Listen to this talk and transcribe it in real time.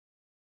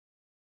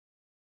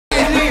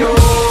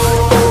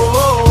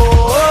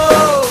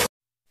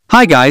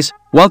Hi guys,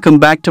 welcome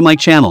back to my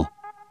channel.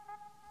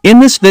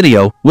 In this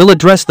video, we'll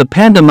address the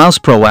Panda Mouse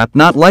Pro app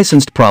not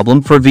licensed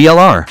problem for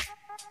VLR.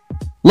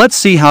 Let's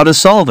see how to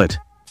solve it.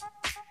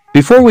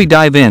 Before we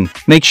dive in,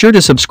 make sure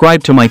to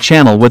subscribe to my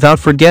channel without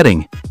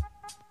forgetting.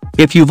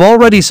 If you've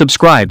already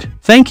subscribed,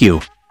 thank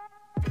you.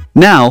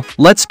 Now,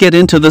 let's get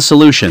into the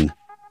solution.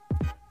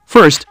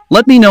 First,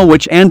 let me know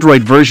which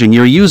Android version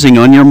you're using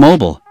on your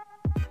mobile.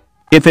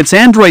 If it's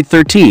Android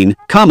 13,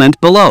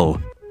 comment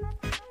below.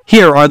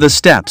 Here are the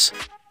steps.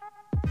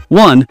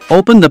 1.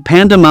 Open the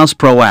Panda Mouse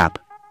Pro app.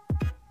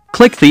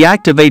 Click the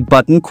Activate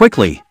button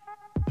quickly.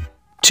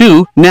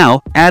 2.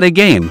 Now, add a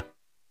game.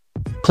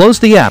 Close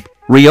the app,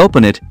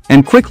 reopen it,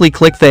 and quickly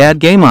click the Add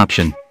Game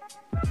option.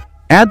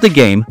 Add the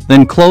game,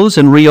 then close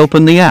and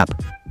reopen the app.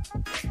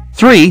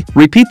 3.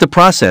 Repeat the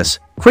process.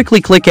 Quickly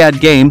click Add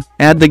Game,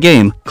 add the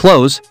game,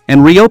 close,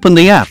 and reopen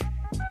the app.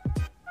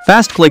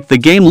 Fast-click the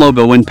game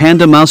logo in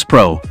Panda Mouse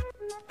Pro.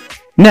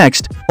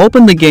 Next,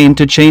 open the game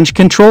to change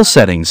control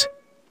settings.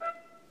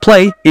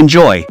 Play,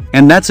 enjoy,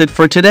 and that's it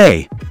for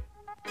today.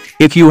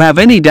 If you have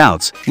any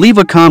doubts, leave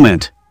a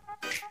comment.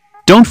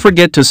 Don't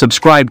forget to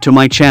subscribe to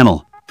my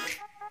channel.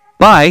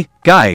 Bye, guys.